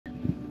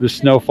the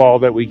snowfall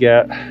that we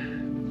get,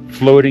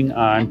 floating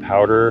on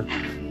powder,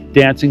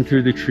 dancing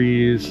through the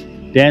trees,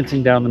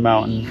 dancing down the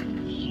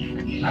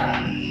mountain,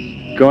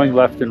 going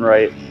left and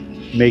right,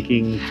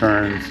 making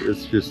turns.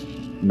 It's just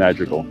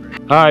magical.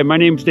 Hi, my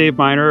name's Dave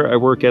Miner. I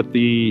work at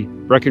the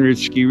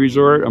Breckenridge Ski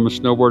Resort. I'm a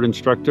snowboard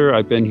instructor.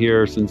 I've been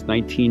here since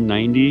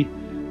 1990.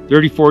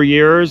 34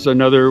 years,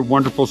 another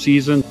wonderful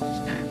season.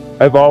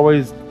 I've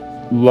always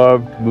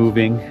loved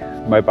moving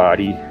my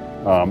body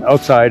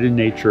outside in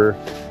nature.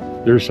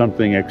 There's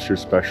something extra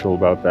special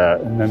about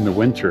that. And then the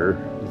winter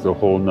is a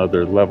whole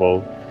nother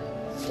level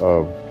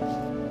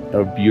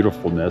of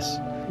beautifulness.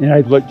 And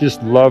I'd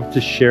just love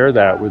to share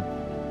that with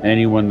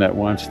anyone that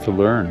wants to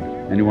learn,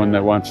 anyone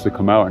that wants to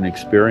come out and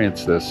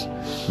experience this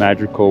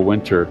magical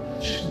winter.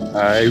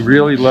 I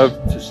really love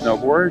to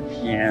snowboard,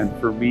 and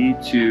for me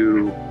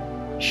to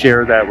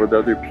share that with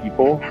other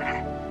people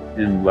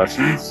in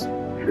lessons,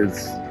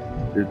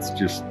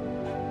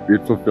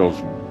 it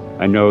fulfills me.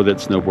 I know that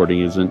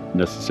snowboarding isn't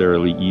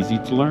necessarily easy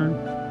to learn.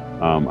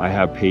 I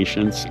have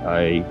patience.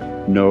 I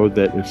know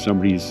that if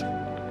somebody's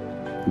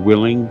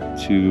willing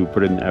to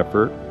put in the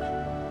effort,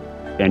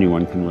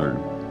 anyone can learn.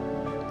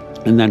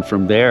 And then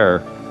from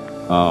there,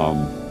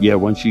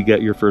 once you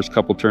get your first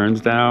couple turns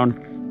down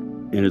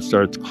and it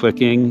starts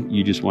clicking,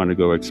 you just want to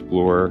go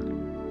explore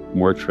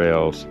more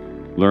trails,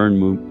 learn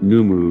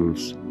new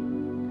moves,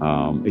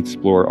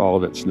 explore all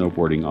that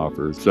snowboarding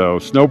offers. So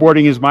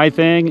snowboarding is my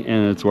thing,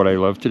 and it's what I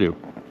love to do.